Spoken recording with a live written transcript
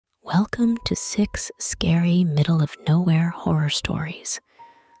Welcome to 6 scary middle-of-nowhere horror stories,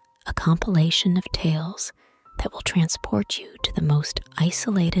 a compilation of tales that will transport you to the most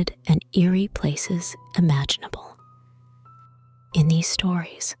isolated and eerie places imaginable. In these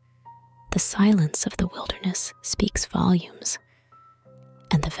stories, the silence of the wilderness speaks volumes,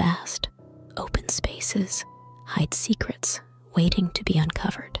 and the vast, open spaces hide secrets waiting to be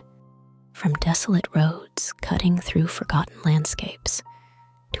uncovered. From desolate roads cutting through forgotten landscapes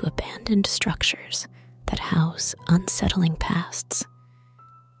to abandoned structures that house unsettling pasts,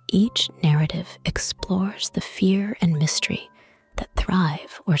 each narrative explores the fear and mystery that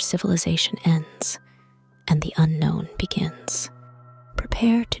thrive where civilization ends and the unknown begins.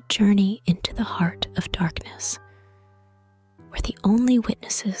 Prepare to journey into the heart of darkness, where the only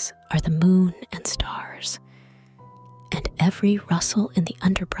witnesses are the moon and stars, and every rustle in the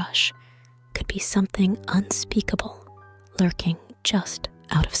underbrush could be something unspeakable lurking just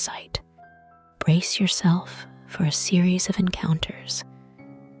out of sight. Brace yourself for a series of encounters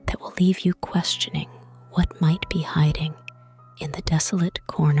that will leave you questioning what might be hiding in the desolate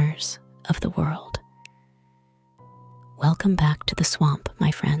corners of the world. Welcome back to the swamp,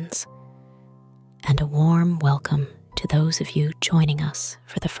 my friends, and a warm welcome to those of you joining us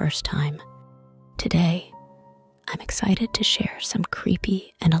for the first time. Today, I'm excited to share some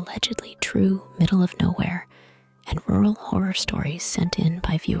creepy and allegedly true middle-of-nowhere and rural horror stories sent in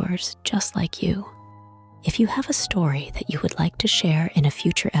by viewers just like you. If you have a story that you would like to share in a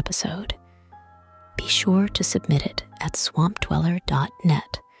future episode, be sure to submit it at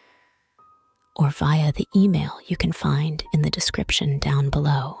swampdweller.net or via the email you can find in the description down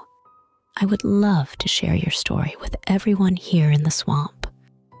below. I would love to share your story with everyone here in the swamp.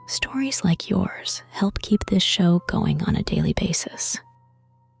 Stories like yours help keep this show going on a daily basis.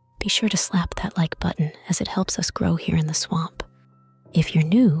 Be sure to slap that like button as it helps us grow here in the swamp. If you're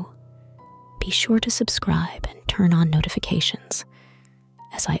new, be sure to subscribe and turn on notifications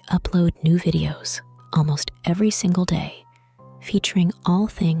as I upload new videos almost every single day featuring all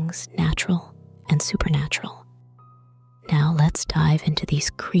things natural and supernatural. Now let's dive into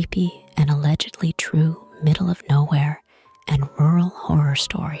these creepy and allegedly true middle-of-nowhere and rural horror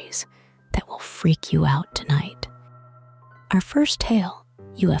stories that will freak you out tonight. Our first tale,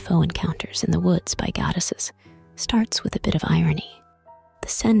 UFO Encounters in the Woods by Goddesses, starts with a bit of irony. The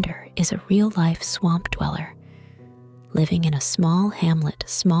sender is a real-life swamp dweller living in a small hamlet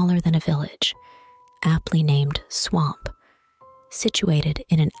smaller than a village, aptly named Swamp, situated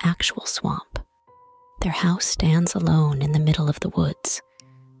in an actual swamp. Their house stands alone in the middle of the woods,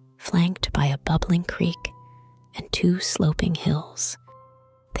 flanked by a bubbling creek and 2 sloping hills.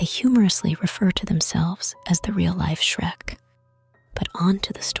 They humorously refer to themselves as the real-life Shrek. But on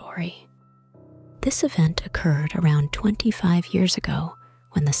to the story. This event occurred around 25 years ago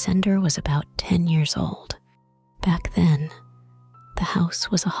when the sender was about 10 years old. Back then, the house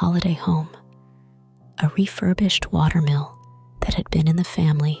was a holiday home, a refurbished watermill that had been in the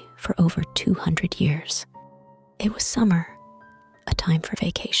family for over 200 years. It was summer, a time for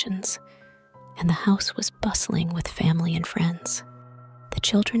vacations, and the house was bustling with family and friends. The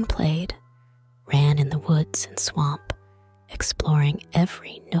children played, ran in the woods and swamp, exploring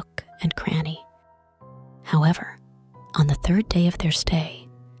every nook and cranny. However, on the 3rd day of their stay,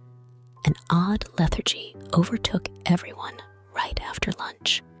 an odd lethargy overtook everyone right after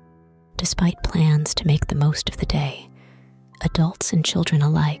lunch. Despite plans to make the most of the day, adults and children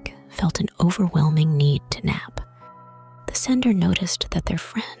alike felt an overwhelming need to nap. The sender noticed that their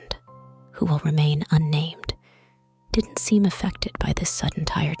friend, who will remain unnamed, didn't seem affected by this sudden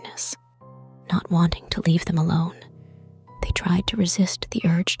tiredness. Not wanting to leave them alone, they tried to resist the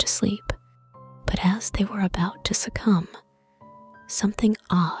urge to sleep, but as they were about to succumb, something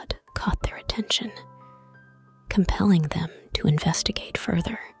odd caught their attention, compelling them to investigate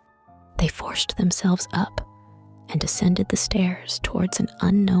further. They forced themselves up and descended the stairs towards an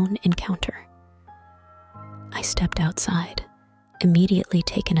unknown encounter. I stepped outside, immediately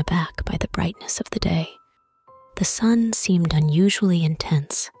taken aback by the brightness of the day. The sun seemed unusually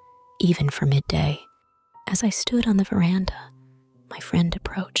intense, even for midday. As I stood on the veranda, my friend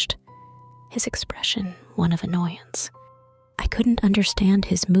approached, his expression one of annoyance. I couldn't understand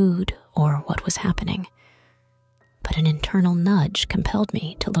his mood or what was happening, but an internal nudge compelled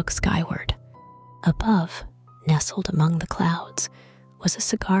me to look skyward. Above, nestled among the clouds, was a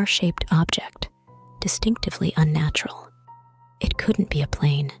cigar-shaped object, distinctively unnatural. It couldn't be a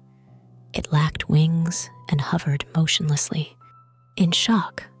plane. It lacked wings and hovered motionlessly. In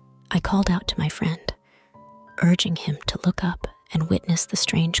shock, I called out to my friend, urging him to look up and witness the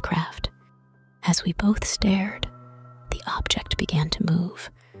strange craft. As we both stared, the object began to move,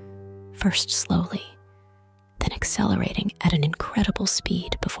 first slowly, then accelerating at an incredible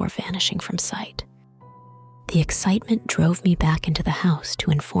speed before vanishing from sight. The excitement drove me back into the house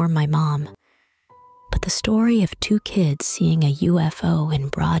to inform my mom, but the story of 2 kids seeing a UFO in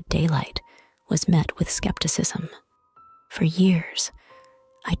broad daylight was met with skepticism. For years,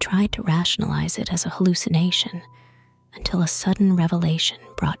 I tried to rationalize it as a hallucination until a sudden revelation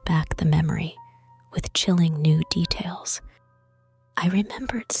brought back the memory with chilling new details. I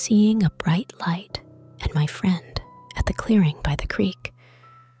remembered seeing a bright light and my friend at the clearing by the creek,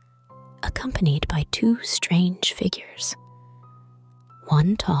 accompanied by 2 strange figures,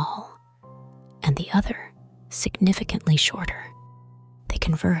 one tall and the other significantly shorter. They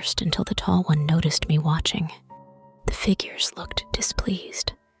conversed until the tall one noticed me watching. The figures looked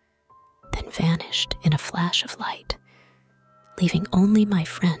displeased, then vanished in a flash of light, leaving only my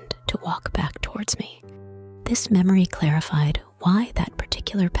friend to walk back towards me. This memory clarified why that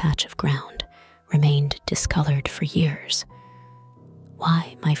particular patch of ground remained discolored for years,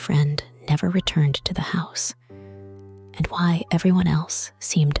 why my friend never returned to the house, and why everyone else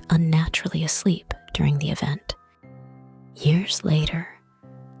seemed unnaturally asleep during the event. Years later,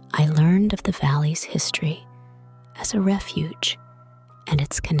 I learned of the valley's history as a refuge and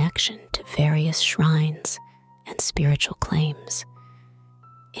its connection to various shrines and spiritual claims,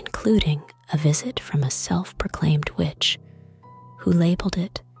 including a visit from a self-proclaimed witch who labeled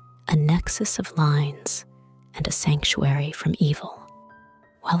it a nexus of lines and a sanctuary from evil.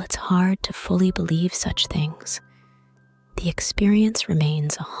 While it's hard to fully believe such things, the experience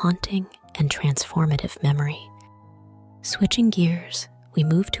remains a haunting and transformative memory. Switching gears, we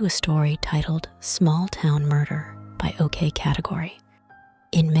move to a story titled Small Town Murder by OK Category.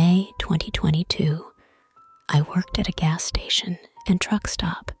 In May 2022, I worked at a gas station and truck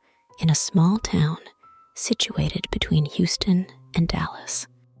stop in a small town situated between Houston and Dallas.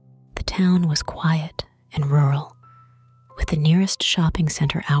 The town was quiet and rural, with the nearest shopping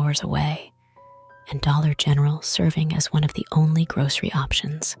center hours away, and Dollar General serving as one of the only grocery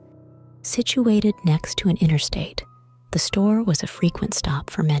options. Situated next to an interstate, the store was a frequent stop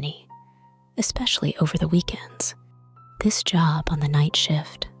for many, especially over the weekends. This job on the night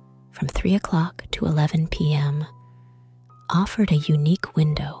shift, from 3 o'clock to 11 p.m., offered a unique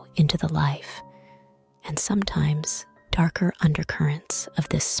window into the life and sometimes darker undercurrents of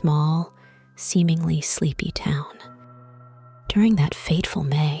this small, seemingly sleepy town. During that fateful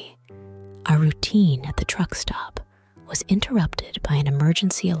May, our routine at the truck stop was interrupted by an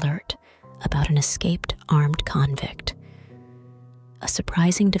emergency alert about an escaped armed convict, a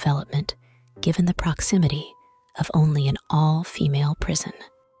surprising development given the proximity of only an all-female prison.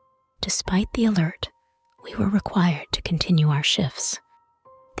 Despite the alert, we were required to continue our shifts.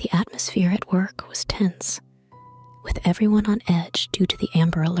 The atmosphere at work was tense, with everyone on edge due to the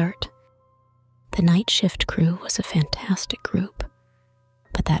Amber Alert. The night shift crew was a fantastic group,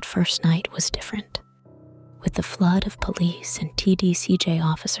 but that first night was different. With the flood of police and TDCJ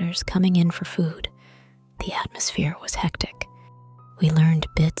officers coming in for food, the atmosphere was hectic. We learned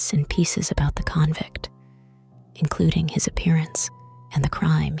bits and pieces about the convict, including his appearance and the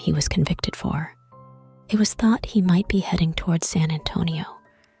crime he was convicted for. It was thought he might be heading towards San Antonio,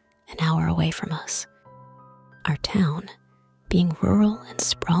 an hour away from us. Our town, being rural and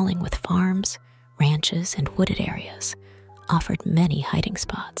sprawling with farms, ranches, and wooded areas, offered many hiding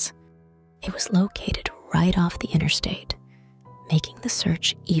spots. It was located right off the interstate, making the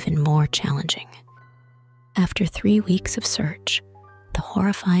search even more challenging. After 3 weeks of search, the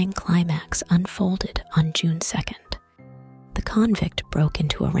horrifying climax unfolded on June 2nd. The convict broke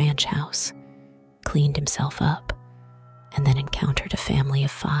into a ranch house, cleaned himself up, and then encountered a family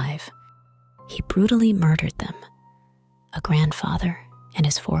of 5. He brutally murdered them, a grandfather and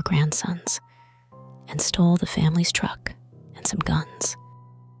his 4 grandsons, and stole the family's truck and some guns.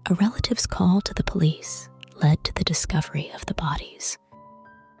 A relative's call to the police led to the discovery of the bodies.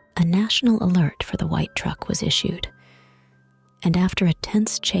 A national alert for the white truck was issued, and after a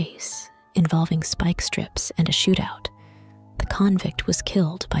tense chase involving spike strips and a shootout, the convict was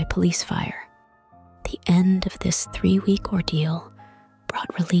killed by police fire. The end of this 3-week ordeal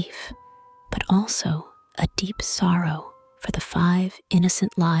brought relief, but also a deep sorrow for the 5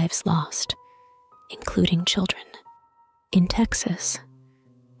 innocent lives lost, including children. In Texas,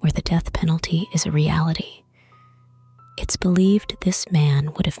 where the death penalty is a reality, it's believed this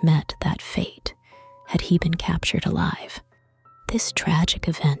man would have met that fate had he been captured alive. This tragic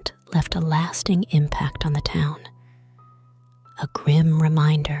event left a lasting impact on the town, a grim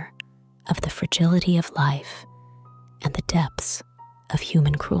reminder of the fragility of life and the depths of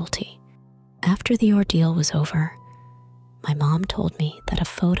human cruelty. After the ordeal was over, My mom told me that a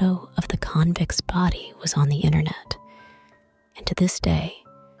photo of the convict's body was on the internet, and to this day,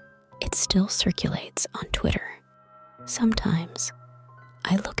 it still circulates on Twitter. Sometimes,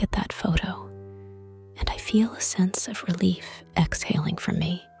 I look at that photo, and I feel a sense of relief exhaling from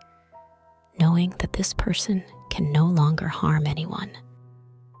me, knowing that this person can no longer harm anyone.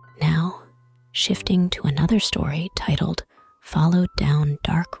 Now, shifting to another story titled Followed Down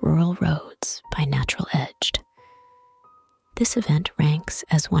Dark Rural Roads by Natural Edged. This event ranks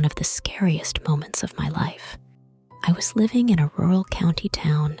as one of the scariest moments of my life. I was living in a rural county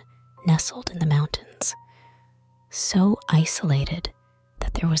town nestled in the mountains, so isolated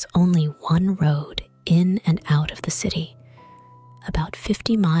that there was only one road in and out of the city, about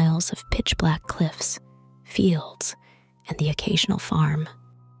 50 miles of pitch-black cliffs, fields, and the occasional farm.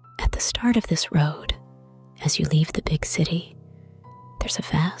 At the start of this road, as you leave the big city, there's a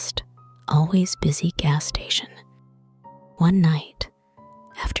vast, always busy gas station. One night,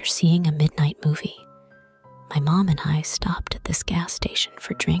 after seeing a midnight movie, my mom and I stopped at this gas station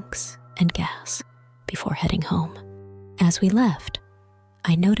for drinks and gas before heading home. As we left,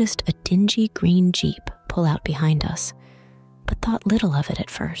 I noticed a dingy green Jeep pull out behind us, but thought little of it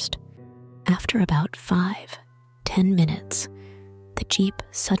at first. After about 5-10 minutes, the Jeep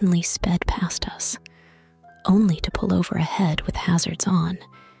suddenly sped past us, only to pull over ahead with hazards on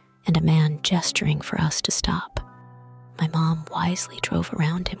and a man gesturing for us to stop. My mom wisely drove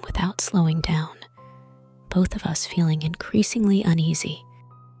around him without slowing down, both of us feeling increasingly uneasy.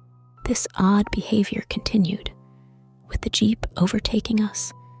 This odd behavior continued, with the Jeep overtaking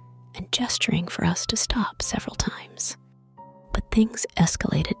us and gesturing for us to stop several times. But things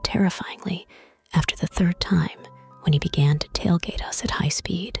escalated terrifyingly after the third time when he began to tailgate us at high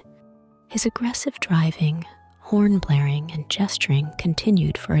speed. His aggressive driving, horn blaring, and gesturing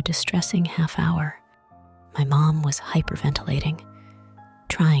continued for a distressing half hour. My mom was hyperventilating,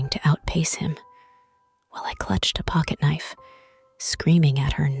 trying to outpace him, while I clutched a pocket knife, screaming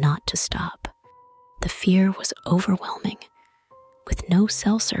at her not to stop. The fear was overwhelming, with no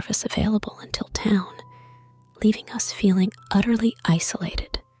cell service available until town, leaving us feeling utterly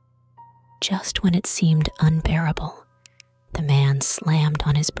isolated. Just when it seemed unbearable, the man slammed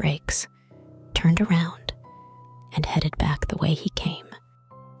on his brakes, turned around, and headed back the way he came.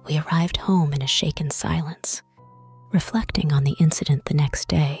 We arrived home in a shaken silence. Reflecting on the incident the next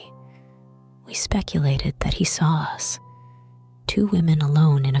day, we speculated that he saw us, two women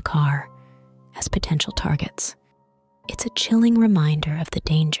alone in a car, as potential targets. It's a chilling reminder of the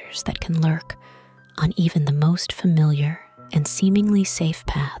dangers that can lurk on even the most familiar and seemingly safe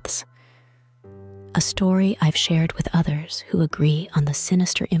paths. A story I've shared with others who agree on the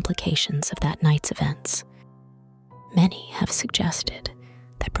sinister implications of that night's events. Many have suggested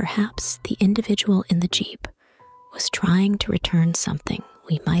that perhaps the individual in the Jeep was trying to return something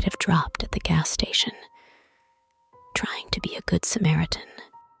we might have dropped at the gas station, trying to be a good Samaritan.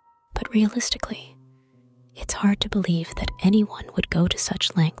 But realistically, it's hard to believe that anyone would go to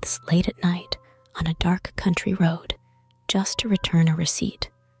such lengths late at night on a dark country road just to return a receipt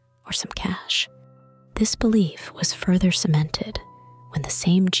or some cash. This belief was further cemented when the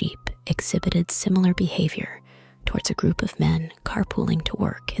same Jeep exhibited similar behavior towards a group of men carpooling to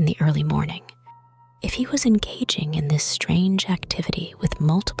work in the early morning. If he was engaging in this strange activity with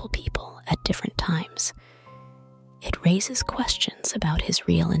multiple people at different times, it raises questions about his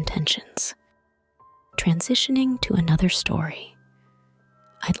real intentions. Transitioning to another story,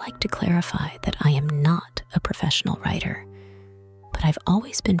 I'd like to clarify that I am not a professional writer, but I've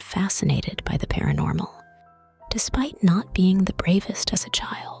always been fascinated by the paranormal. Despite not being the bravest as a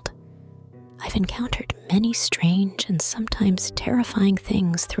child, I've encountered many strange and sometimes terrifying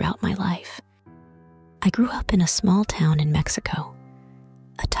things throughout my life. I grew up in a small town in Mexico,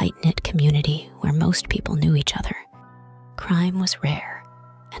 a tight-knit community where most people knew each other. Crime was rare,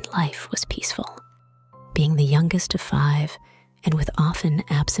 and life was peaceful. Being the youngest of 5, and with often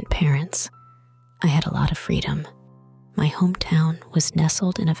absent parents, I had a lot of freedom. My hometown was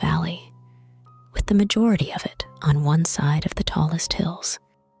nestled in a valley, with the majority of it on one side of the tallest hills.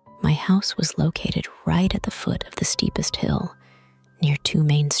 My house was located right at the foot of the steepest hill, near 2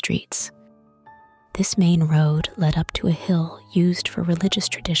 main streets. This main road led up to a hill used for religious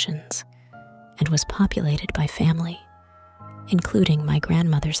traditions and was populated by family, including my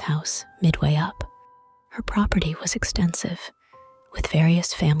grandmother's house midway up. Her property was extensive, with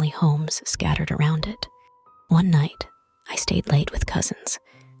various family homes scattered around it. One night, I stayed late with cousins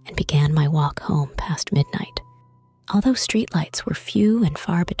and began my walk home past midnight. Although streetlights were few and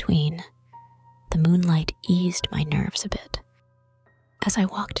far between, the moonlight eased my nerves a bit. As I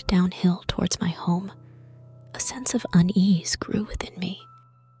walked downhill towards my home, A sense of unease grew within me.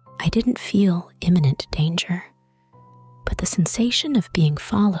 I didn't feel imminent danger, but the sensation of being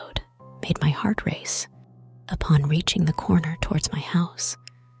followed made my heart race. Upon reaching the corner towards my house,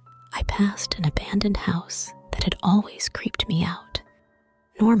 I passed an abandoned house that had always creeped me out.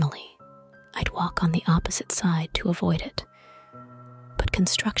 Normally, I'd walk on the opposite side to avoid it, but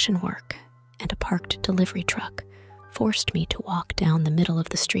construction work and a parked delivery truck forced me to walk down the middle of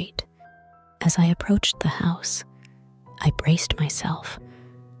the street. As I approached the house, I braced myself,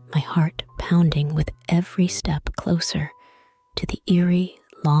 my heart pounding with every step closer to the eerie,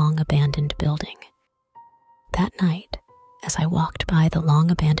 long-abandoned building. That night, as I walked by the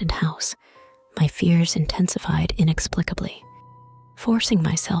long-abandoned house, my fears intensified inexplicably. Forcing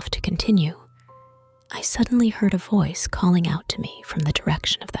myself to continue, I suddenly heard a voice calling out to me from the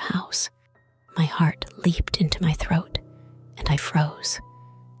direction of the house. My heart leaped into my throat, and I froze,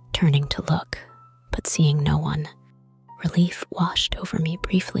 turning to look, but seeing no one. Relief washed over me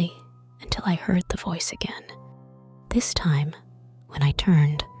briefly until I heard the voice again. This time, when I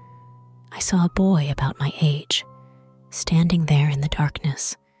turned, I saw a boy about my age, standing there in the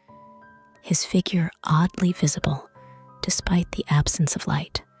darkness, his figure oddly visible despite the absence of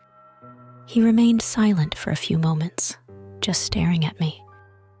light. He remained silent for a few moments, just staring at me.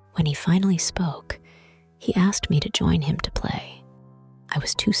 When he finally spoke, he asked me to join him to play. I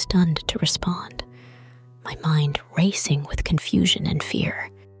was too stunned to respond, my mind racing with confusion and fear.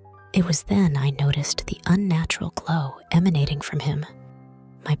 It was then I noticed the unnatural glow emanating from him.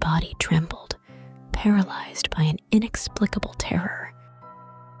 My body trembled, paralyzed by an inexplicable terror.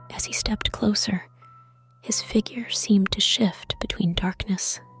 As he stepped closer, his figure seemed to shift between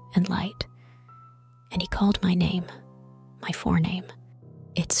darkness and light, and he called my name, my forename.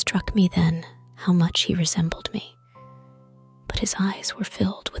 It struck me then how much he resembled me, but his eyes were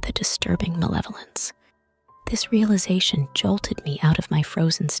filled with a disturbing malevolence. This realization jolted me out of my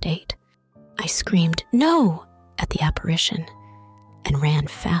frozen state. I screamed, "No!" at the apparition, and ran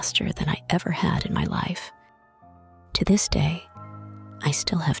faster than I ever had in my life. To this day, I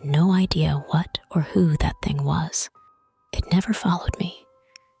still have no idea what or who that thing was. It never followed me,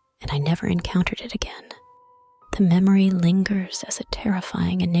 and I never encountered it again. The memory lingers as a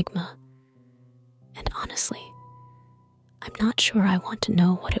terrifying enigma, and honestly, I'm not sure I want to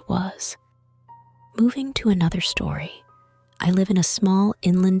know what it was. Moving to another story, I live in a small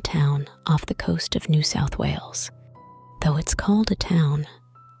inland town off the coast of New South Wales. Though it's called a town,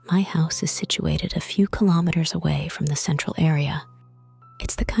 my house is situated a few kilometers away from the central area.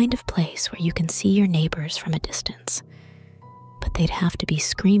 It's the kind of place where you can see your neighbors from a distance, but they'd have to be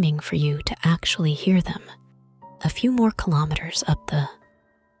screaming for you to actually hear them. A few more kilometers up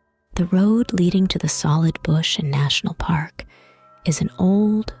the road leading to the Solid Bush and National Park is an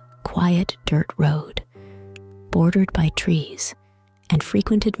old, quiet dirt road, bordered by trees and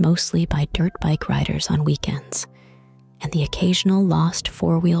frequented mostly by dirt bike riders on weekends, and the occasional lost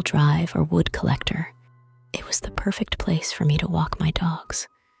four-wheel drive or wood collector. It was the perfect place for me to walk my dogs,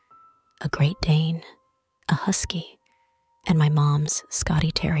 a Great Dane, a Husky, and my mom's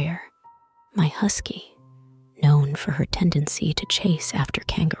Scotty Terrier. My Husky, known for her tendency to chase after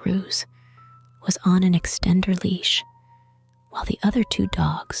kangaroos, was on an extender leash, while the other two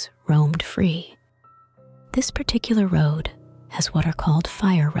dogs roamed free. This particular road has what are called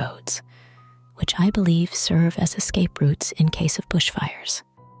fire roads, which I believe serve as escape routes in case of bushfires.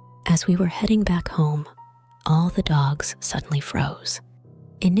 As we were heading back home, all the dogs suddenly froze.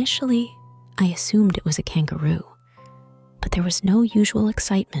 Initially, I assumed it was a kangaroo, but there was no usual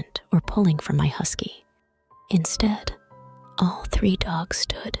excitement or pulling from my Husky. Instead, all three dogs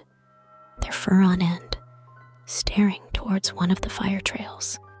stood, their fur on end, staring towards one of the fire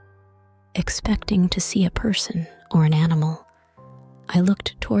trails. Expecting to see a person or an animal, I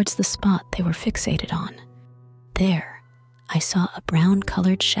looked towards the spot they were fixated on. There, I saw a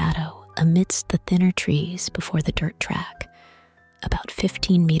brown-colored shadow amidst the thinner trees before the dirt track, about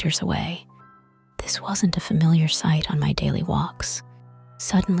 15 meters away. This wasn't a familiar sight on my daily walks.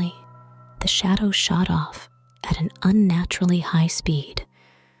 Suddenly, the shadow shot off at an unnaturally high speed,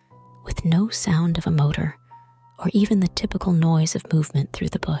 with no sound of a motor or even the typical noise of movement through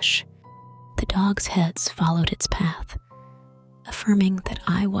the bush. The dogs' heads followed its path, affirming that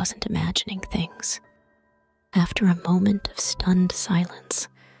I wasn't imagining things. After a moment of stunned silence,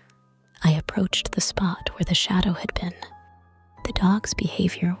 I approached the spot where the shadow had been. The dog's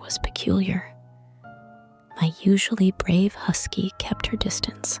behavior was peculiar. My usually brave Husky kept her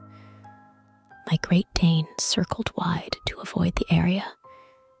distance. My Great Dane circled wide to avoid the area,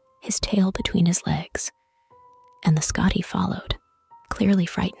 his tail between his legs, and the Scotty followed, clearly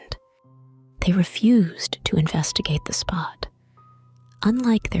frightened. They refused to investigate the spot,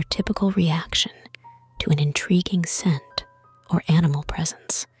 unlike their typical reaction to an intriguing scent or animal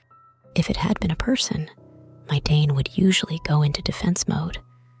presence. If it had been a person, my Dane would usually go into defense mode,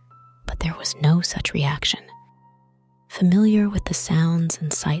 but there was no such reaction. Familiar with the sounds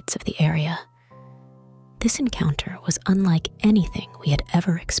and sights of the area, this encounter was unlike anything we had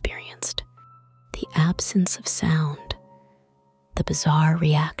ever experienced. The absence of sound, the bizarre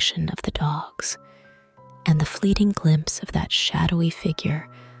reaction of the dogs, and the fleeting glimpse of that shadowy figure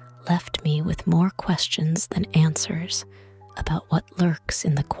left me with more questions than answers about what lurks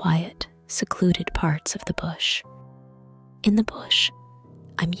in the quiet, secluded parts of the bush. In the bush,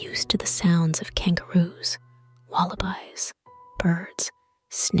 I'm used to the sounds of kangaroos, wallabies, birds,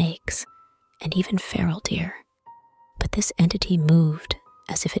 snakes, and even feral deer. But this entity moved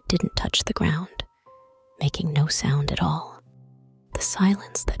as if it didn't touch the ground, making no sound at all. The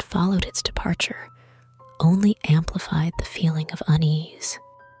silence that followed its departure only amplified the feeling of unease.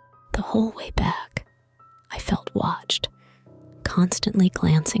 The whole way back, I felt watched, constantly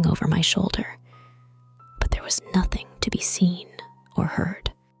glancing over my shoulder, but there was nothing to be seen or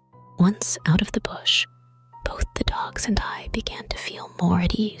heard. Once out of the bush, both the dogs and I began to feel more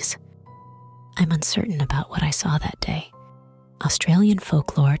at ease. I'm uncertain about what I saw that day. Australian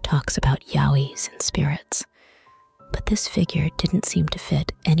folklore talks about yowies and spirits, but this figure didn't seem to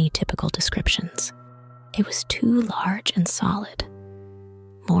fit any typical descriptions. It was too large and solid,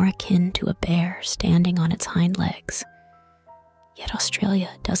 more akin to a bear standing on its hind legs. Yet Australia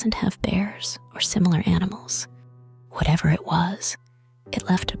doesn't have bears or similar animals. Whatever it was, it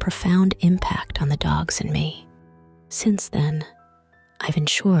left a profound impact on the dogs and me. Since then, I've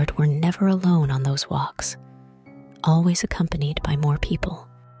ensured we're never alone on those walks, always accompanied by more people.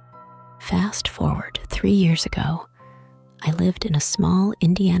 Fast forward 3 years ago, I lived in a small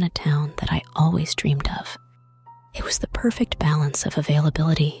Indiana town that I always dreamed of. It was the perfect balance of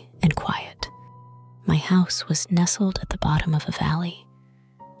availability and quiet. My house was nestled at the bottom of a valley,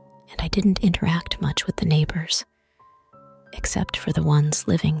 and I didn't interact much with the neighbors, except for the ones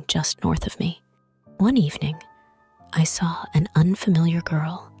living just north of me. One evening, I saw an unfamiliar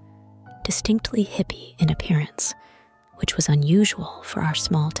girl, distinctly hippie in appearance, which was unusual for our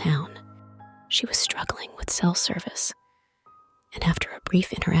small town. She was struggling with cell service, and after a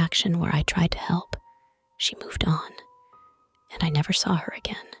brief interaction where I tried to help, she moved on, and I never saw her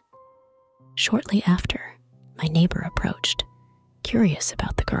again. Shortly after, my neighbor approached, curious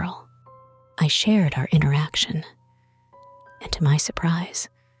about the girl. I shared our interaction, and to my surprise,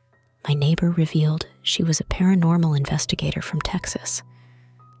 my neighbor revealed she was a paranormal investigator from Texas,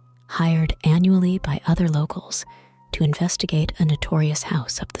 hired annually by other locals to investigate a notorious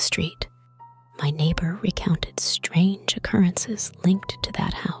house up the street. My neighbor recounted strange occurrences linked to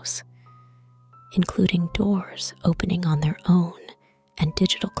that house, including doors opening on their own and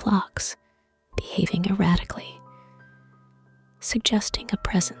digital clocks behaving erratically, suggesting a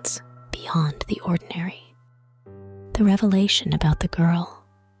presence beyond the ordinary. The revelation about the girl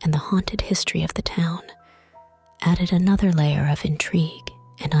and the haunted history of the town added another layer of intrigue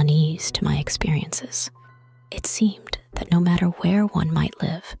and unease to my experiences. It seemed that no matter where one might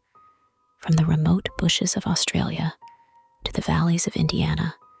live, from the remote bushes of Australia to the valleys of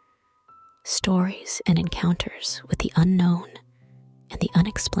Indiana, stories and encounters with the unknown and the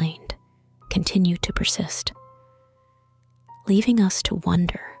unexplained continue to persist, leaving us to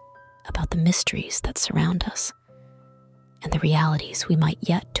wonder about the mysteries that surround us and the realities we might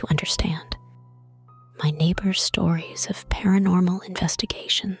yet to understand. My neighbor's stories of paranormal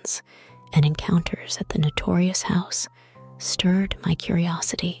investigations and encounters at the notorious house stirred my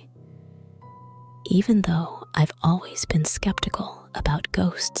curiosity. Even though I've always been skeptical about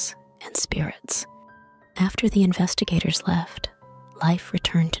ghosts and spirits, after the investigators left, life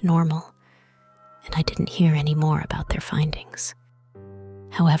returned to normal, and I didn't hear any more about their findings.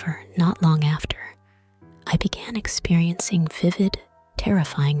 However, not long after, I began experiencing vivid,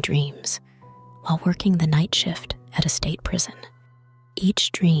 terrifying dreams while working the night shift at a state prison.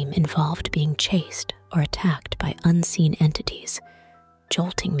 Each dream involved being chased or attacked by unseen entities,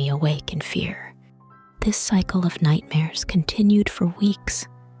 jolting me awake in fear. This cycle of nightmares continued for weeks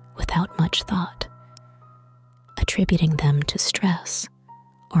without much thought, attributing them to stress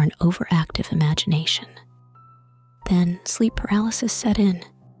or an overactive imagination. Then sleep paralysis set in.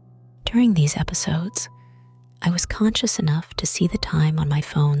 During these episodes, I was conscious enough to see the time on my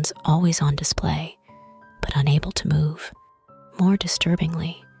phone's always on display, but unable to move. More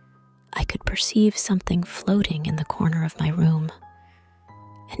disturbingly, I could perceive something floating in the corner of my room,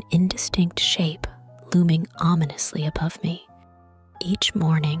 an indistinct shape looming ominously above me. Each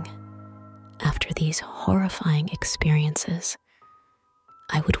morning, After these horrifying experiences,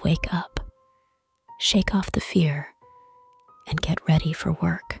 I would wake up, shake off the fear, and get ready for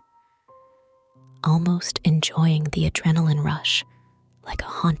work, almost enjoying the adrenaline rush like a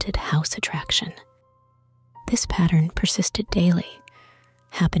haunted house attraction. This pattern persisted daily,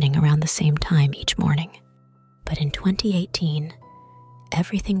 happening around the same time each morning. But in 2018,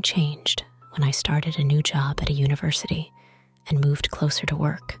 everything changed when I started a new job at a university and moved closer to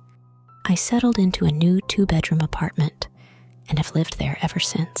work. I settled into a new 2-bedroom apartment and have lived there ever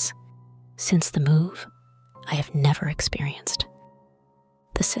since. Since the move, I have never experienced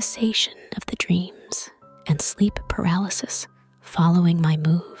the cessation of the dreams and sleep paralysis following my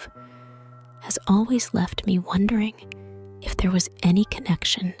move has always left me wondering if there was any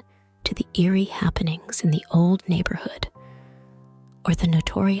connection to the eerie happenings in the old neighborhood or the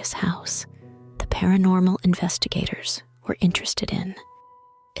notorious house the paranormal investigators were interested in.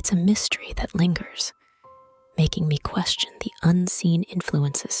 It's a mystery that lingers, making me question the unseen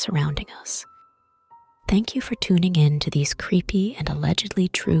influences surrounding us. Thank you for tuning in to these creepy and allegedly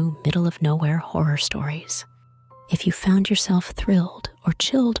true middle-of-nowhere horror stories. If you found yourself thrilled or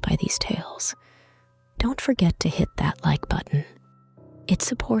chilled by these tales, don't forget to hit that like button. It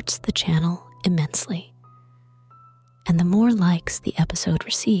supports the channel immensely. And the more likes the episode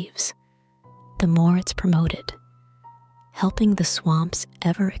receives, the more it's promoted, helping the swamp's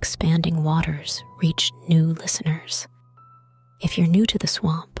ever-expanding waters reach new listeners. If you're new to the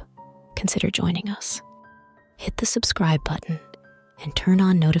swamp, consider joining us. Hit the subscribe button and turn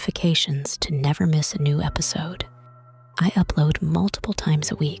on notifications to never miss a new episode. I upload multiple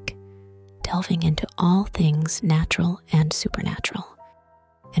times a week, delving into all things natural and supernatural.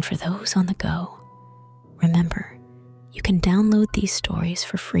 And for those on the go, remember, you can download these stories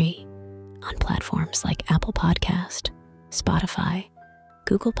for free on platforms like Apple Podcast, Spotify,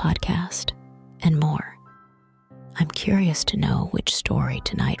 Google Podcast, and more. I'm curious to know which story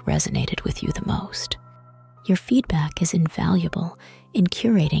tonight resonated with you the most. Your feedback is invaluable in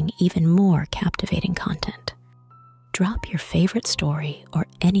curating even more captivating content. Drop your favorite story or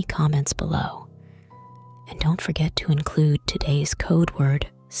any comments below. And don't forget to include today's code word,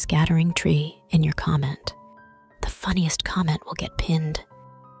 scattering tree, in your comment. The funniest comment will get pinned.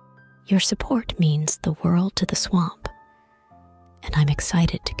 Your support means the world to the swamp, and I'm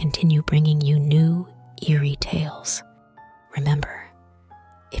excited to continue bringing you new, eerie tales. Remember,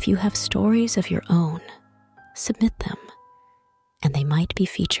 if you have stories of your own, submit them, and they might be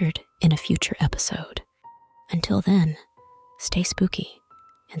featured in a future episode. Until then, stay spooky,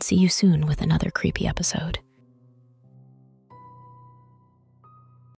 and see you soon with another creepy episode.